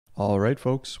All right,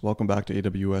 folks, welcome back to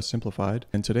AWS Simplified.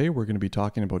 And today we're going to be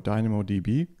talking about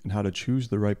DynamoDB and how to choose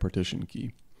the right partition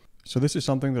key. So this is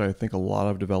something that I think a lot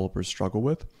of developers struggle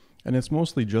with, and it's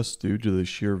mostly just due to the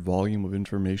sheer volume of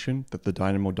information that the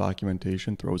Dynamo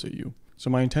documentation throws at you.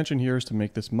 So my intention here is to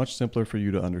make this much simpler for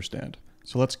you to understand.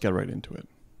 So let's get right into it.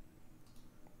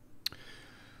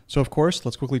 So of course,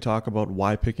 let's quickly talk about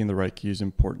why picking the right key is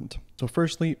important. So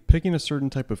firstly, picking a certain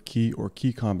type of key or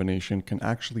key combination can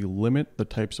actually limit the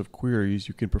types of queries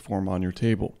you can perform on your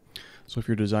table. So if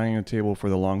you're designing a table for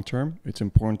the long term, it's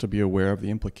important to be aware of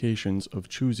the implications of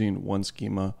choosing one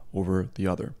schema over the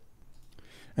other.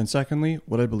 And secondly,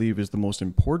 what I believe is the most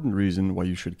important reason why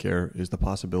you should care is the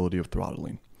possibility of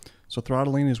throttling. So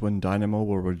throttling is when Dynamo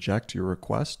will reject your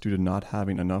request due to not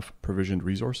having enough provisioned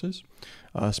resources.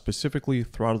 Specifically,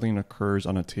 throttling occurs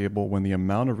on a table when the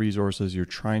amount of resources you're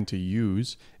trying to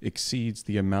use exceeds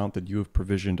the amount that you have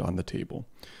provisioned on the table.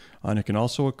 And it can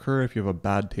also occur if you have a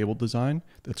bad table design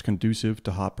that's conducive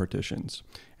to hot partitions.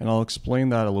 And I'll explain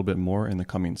that a little bit more in the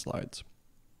coming slides.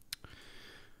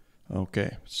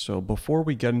 Okay, so before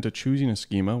we get into choosing a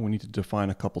schema, we need to define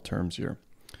a couple terms here.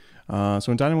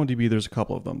 So in DynamoDB, there's a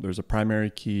couple of them. There's a primary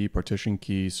key, partition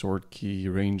key, sort key,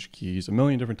 range keys, a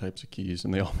million different types of keys,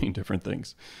 and they all mean different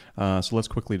things. So let's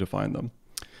quickly define them.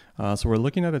 So we're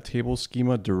looking at a table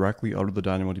schema directly out of the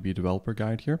DynamoDB developer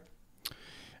guide here.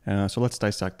 So let's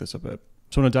dissect this a bit.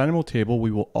 So in a Dynamo table,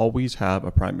 we will always have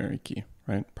a primary key,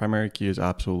 right? Primary key is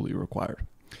absolutely required.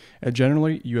 And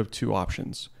generally, you have two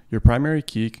options. Your primary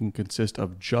key can consist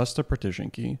of just a partition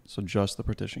key, so just the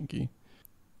partition key,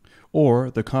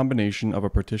 or the combination of a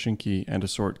partition key and a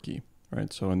sort key,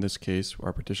 right? So in this case,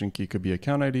 our partition key could be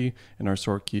account ID and our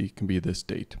sort key can be this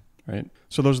date, right?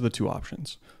 So those are the two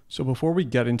options. So before we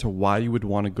get into why you would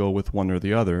want to go with one or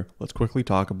the other, let's quickly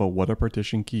talk about what a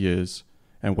partition key is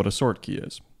and what a sort key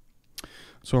is.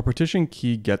 So a partition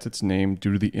key gets its name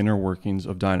due to the inner workings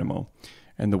of Dynamo.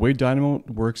 And the way Dynamo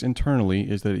works internally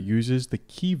is that it uses the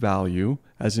key value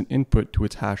as an input to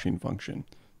its hashing function.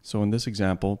 So in this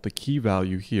example, the key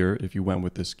value here, if you went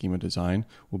with this schema design,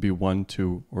 will be 1,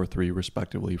 2, or 3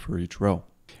 respectively for each row.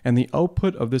 And the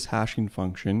output of this hashing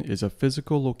function is a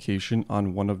physical location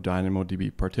on one of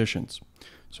DynamoDB partitions.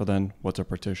 So then what's a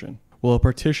partition? Well, a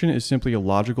partition is simply a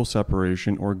logical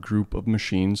separation or group of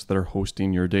machines that are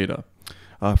hosting your data.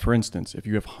 For instance, if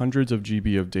you have hundreds of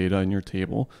GB of data in your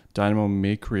table, Dynamo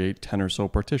may create 10 or so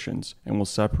partitions and will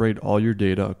separate all your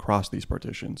data across these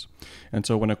partitions. And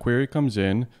so when a query comes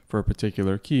in for a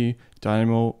particular key,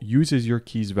 Dynamo uses your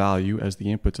key's value as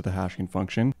the input to the hashing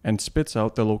function and spits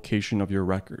out the location of your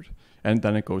record. And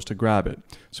then it goes to grab it.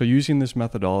 So using this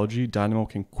methodology, Dynamo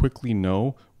can quickly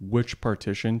know which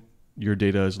partition your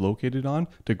data is located on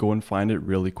to go and find it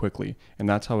really quickly. And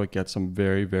that's how it gets some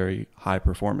very, very high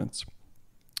performance.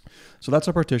 So that's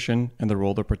a partition and the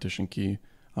role of the partition key.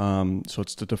 So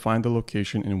it's to define the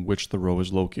location in which the row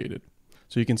is located.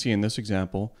 So you can see in this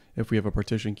example, if we have a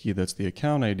partition key that's the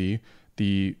account ID,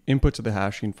 the input to the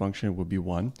hashing function would be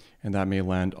 1, and that may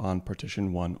land on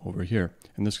partition 1 over here.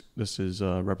 And this is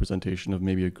a representation of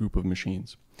maybe a group of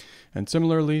machines. And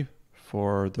similarly,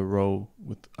 for the row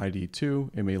with ID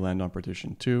 2, it may land on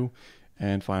partition 2.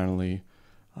 And finally,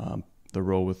 the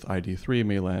row with ID 3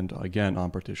 may land again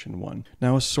on partition 1.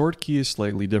 Now a sort key is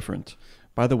slightly different.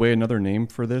 By the way, another name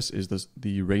for this is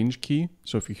the range key.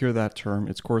 So if you hear that term,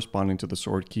 it's corresponding to the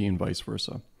sort key and vice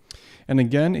versa. And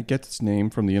again, it gets its name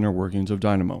from the inner workings of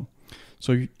Dynamo.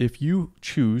 So if you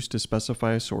choose to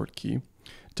specify a sort key,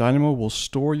 Dynamo will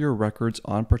store your records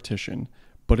on partition,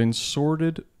 but in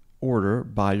sorted order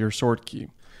by your sort key.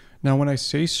 Now when I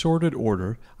say sorted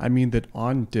order, I mean that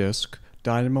on disk,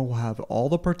 Dynamo will have all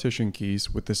the partition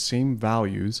keys with the same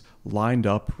values lined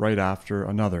up right after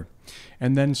another,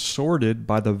 and then sorted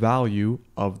by the value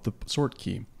of the sort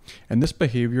key. And this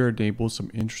behavior enables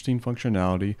some interesting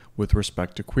functionality with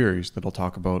respect to queries that I'll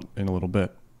talk about in a little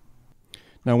bit.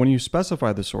 Now, when you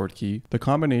specify the sort key, the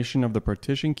combination of the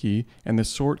partition key and the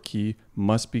sort key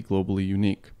must be globally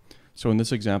unique. So in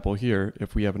this example here,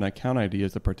 if we have an account ID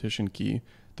as the partition key,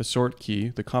 the sort key,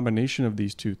 the combination of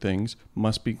these two things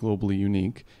must be globally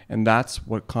unique, and that's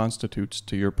what constitutes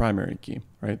to your primary key,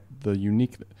 right?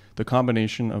 The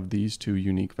combination of these two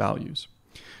unique values.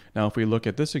 Now, if we look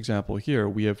at this example here,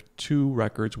 we have two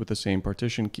records with the same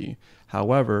partition key.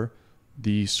 However,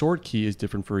 the sort key is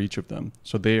different for each of them,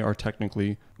 so they are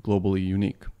technically globally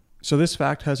unique. So this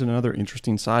fact has another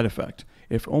interesting side effect.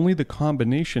 If only the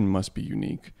combination must be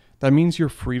unique, that means you're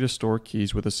free to store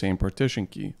keys with the same partition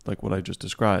key, like what I just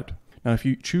described. Now, if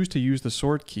you choose to use the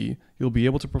sort key, you'll be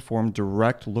able to perform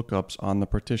direct lookups on the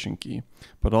partition key,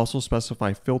 but also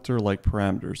specify filter-like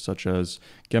parameters, such as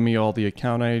get me all the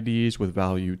account IDs with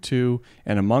value 2,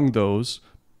 and among those,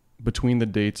 between the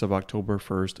dates of October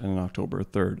 1st and October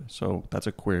 3rd. So that's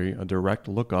a query, a direct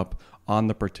lookup on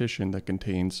the partition that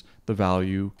contains the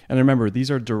value. And remember, these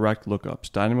are direct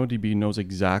lookups. DynamoDB knows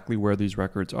exactly where these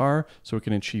records are, so it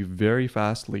can achieve very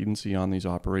fast latency on these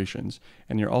operations.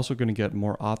 And you're also going to get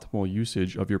more optimal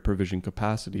usage of your provision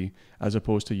capacity, as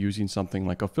opposed to using something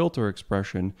like a filter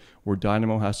expression, where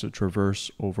Dynamo has to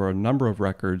traverse over a number of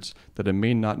records that it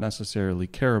may not necessarily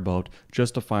care about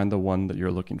just to find the one that you're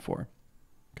looking for.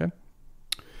 Okay.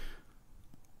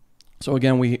 So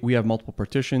again, we have multiple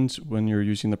partitions. When you're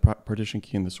using the partition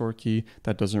key and the sort key,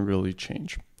 that doesn't really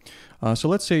change. So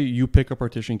let's say you pick a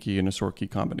partition key and a sort key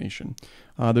combination.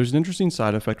 There's an interesting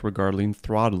side effect regarding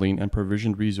throttling and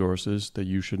provisioned resources that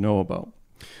you should know about.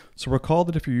 So recall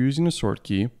that if you're using a sort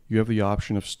key, you have the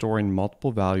option of storing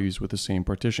multiple values with the same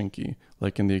partition key.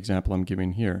 Like in the example I'm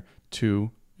giving here,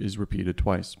 2 is repeated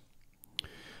twice.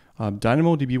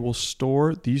 DynamoDB will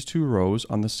store these 2 rows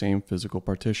on the same physical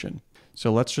partition.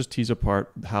 So let's just tease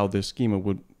apart how this schema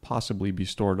would possibly be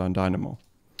stored on Dynamo.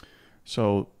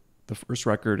 So the first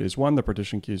record is 1, the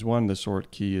partition key is 1, the sort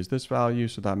key is this value,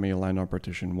 so that may land on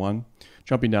partition 1.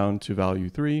 Jumping down to value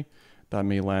 3, that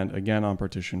may land again on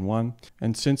partition 1.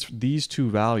 And since these 2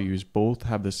 values both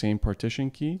have the same partition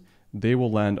key, they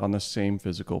will land on the same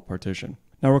physical partition.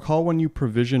 Now recall when you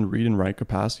provision read and write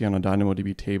capacity on a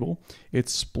DynamoDB table, it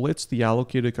splits the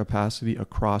allocated capacity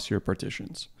across your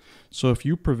partitions. So if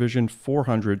you provision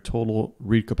 400 total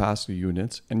read capacity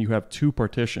units and you have 2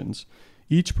 partitions,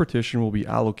 each partition will be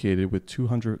allocated with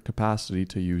 200 capacity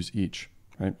to use each,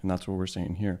 right? And that's what we're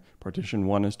saying here. Partition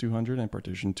 1 is 200 and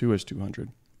partition 2 is 200.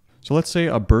 So let's say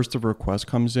a burst of requests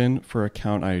comes in for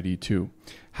account ID 2.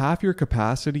 Half your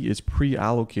capacity is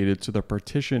pre-allocated to the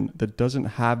partition that doesn't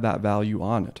have that value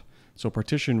on it. So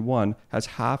partition 1 has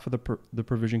half of the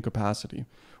provision capacity,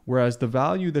 whereas the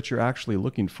value that you're actually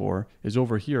looking for is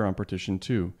over here on partition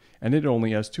 2, and it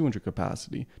only has 200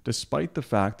 capacity, despite the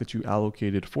fact that you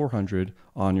allocated 400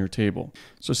 on your table.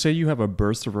 So say you have a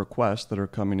burst of requests that are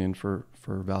coming in for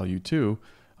value 2,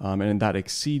 and that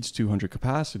exceeds 200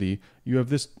 capacity, you have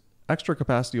this extra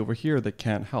capacity over here that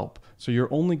can't help. So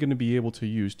you're only going to be able to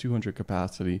use 200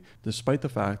 capacity despite the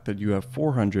fact that you have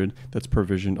 400 that's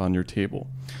provisioned on your table.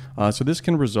 So this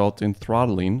can result in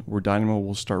throttling, where Dynamo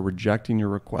will start rejecting your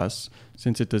requests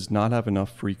since it does not have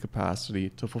enough free capacity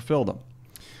to fulfill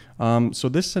them. So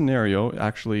this scenario,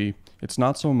 actually, it's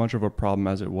not so much of a problem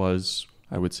as it was,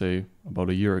 I would say, about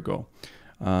a year ago.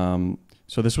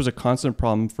 So this was a constant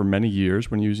problem for many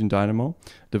years when using Dynamo.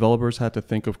 Developers had to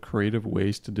think of creative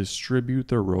ways to distribute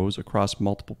their rows across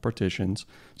multiple partitions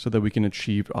so that we can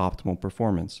achieve optimal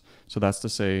performance. So that's to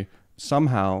say,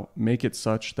 somehow make it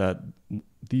such that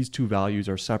these 2 values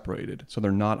are separated, so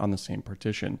they're not on the same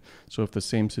partition. So if the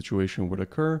same situation would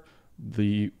occur,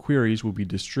 the queries will be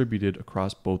distributed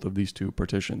across both of these 2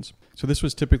 partitions. So this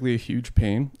was typically a huge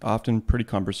pain, often pretty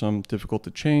cumbersome, difficult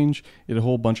to change. It had a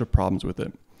whole bunch of problems with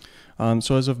it.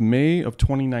 So as of May of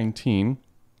 2019,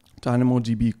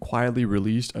 DynamoDB quietly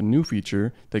released a new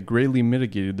feature that greatly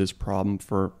mitigated this problem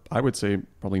for, I would say,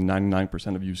 probably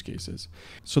 99% of use cases.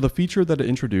 So the feature that it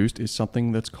introduced is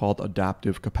something that's called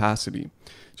adaptive capacity.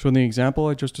 So in the example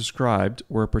I just described,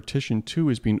 where partition 2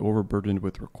 is being overburdened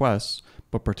with requests,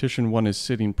 but partition 1 is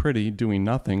sitting pretty, doing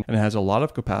nothing, and it has a lot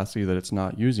of capacity that it's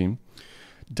not using,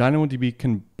 DynamoDB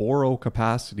can borrow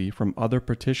capacity from other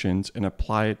partitions and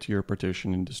apply it to your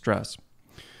partition in distress.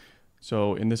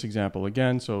 So in this example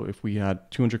again, so if we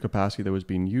had 200 capacity that was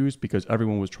being used because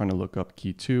everyone was trying to look up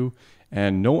key 2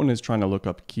 and no one is trying to look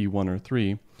up key 1 or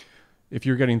 3, if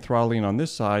you're getting throttling on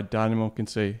this side, Dynamo can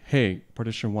say, hey,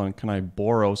 partition 1, can I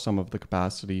borrow some of the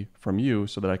capacity from you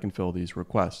so that I can fill these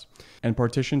requests? And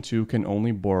partition 2 can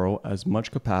only borrow as much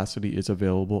capacity is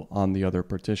available on the other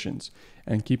partitions.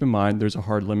 And keep in mind, there's a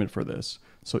hard limit for this.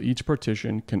 So each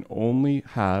partition can only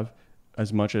have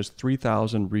as much as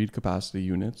 3,000 read capacity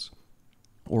units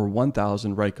or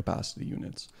 1,000 write capacity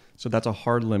units. So that's a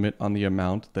hard limit on the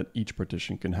amount that each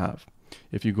partition can have.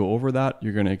 If you go over that,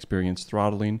 you're going to experience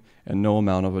throttling, and no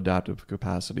amount of adaptive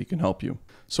capacity can help you.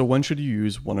 So when should you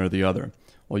use one or the other?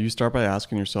 Well, you start by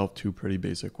asking yourself 2 pretty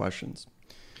basic questions.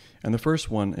 And the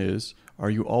first one is, are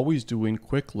you always doing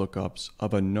quick lookups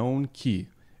of a known key?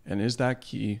 And is that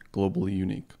key globally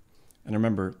unique? And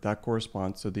remember, that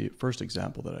corresponds to the first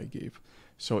example that I gave.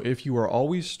 So if you are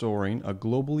always storing a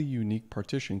globally unique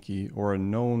partition key or a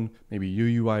known maybe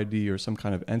UUID or some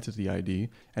kind of entity ID,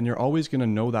 and you're always going to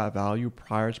know that value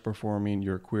prior to performing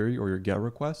your query or your GET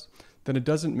request, then it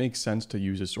doesn't make sense to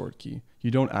use a sort key.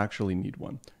 You don't actually need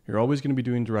one. You're always going to be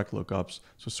doing direct lookups,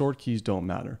 so sort keys don't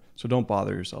matter. So don't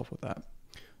bother yourself with that.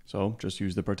 So just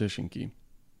use the partition key.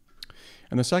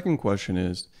 And the second question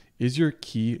is your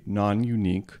key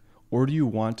non-unique, or do you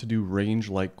want to do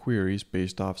range-like queries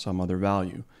based off some other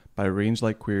value? By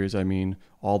range-like queries, I mean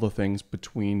all the things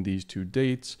between these two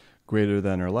dates, greater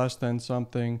than or less than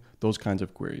something, those kinds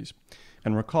of queries.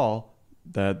 And recall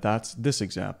that that's this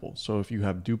example. So if you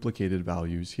have duplicated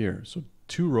values here, so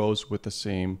 2 rows with the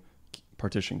same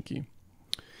partition key.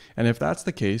 And if that's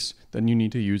the case, then you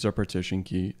need to use a partition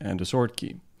key and a sort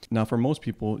key. Now, for most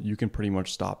people, you can pretty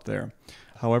much stop there.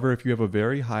 However, if you have a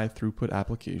very high throughput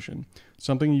application,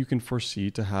 something you can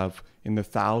foresee to have in the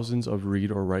thousands of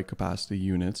read or write capacity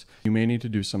units, you may need to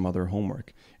do some other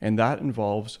homework. And that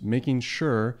involves making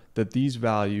sure that these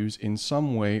values in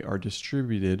some way are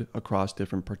distributed across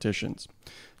different partitions.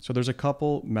 So there's a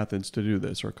couple methods to do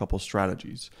this, or a couple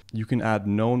strategies. You can add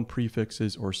known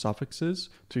prefixes or suffixes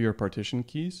to your partition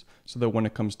keys so that when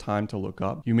it comes time to look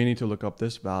up, you may need to look up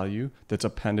this value that's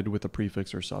appended with a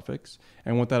prefix or suffix.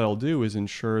 And what that'll do is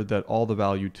ensure that all the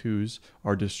value 2s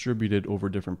are distributed over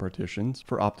different partitions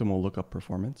for optimal lookup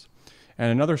performance.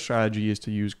 And another strategy is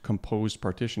to use composed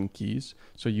partition keys.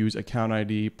 So use account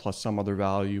ID plus some other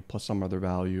value plus some other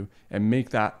value, and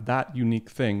make that unique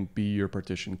thing be your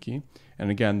partition key. And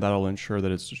again, that'll ensure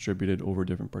that it's distributed over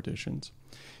different partitions.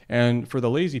 And for the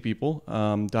lazy people,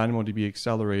 DynamoDB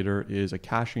Accelerator is a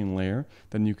caching layer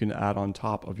that you can add on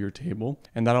top of your table,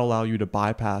 and that'll allow you to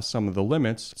bypass some of the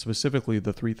limits, specifically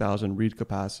the 3000 read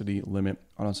capacity limit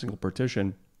on a single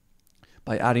partition,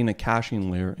 by adding a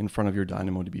caching layer in front of your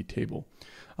DynamoDB table.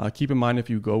 Keep in mind, if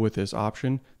you go with this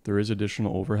option, there is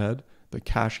additional overhead. The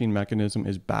caching mechanism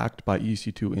is backed by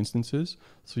EC2 instances,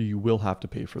 so you will have to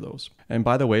pay for those. And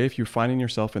by the way, if you're finding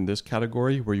yourself in this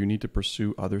category where you need to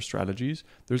pursue other strategies,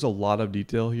 there's a lot of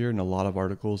detail here and a lot of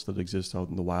articles that exist out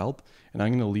in the wild, and I'm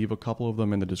going to leave a couple of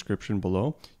them in the description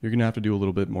below. You're going to have to do a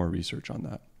little bit more research on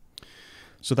that.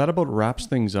 So that about wraps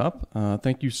things up.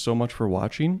 Thank you so much for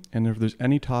watching. And if there's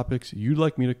any topics you'd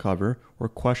like me to cover or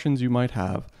questions you might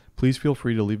have, please feel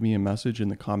free to leave me a message in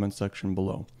the comments section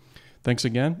below. Thanks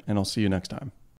again, and I'll see you next time.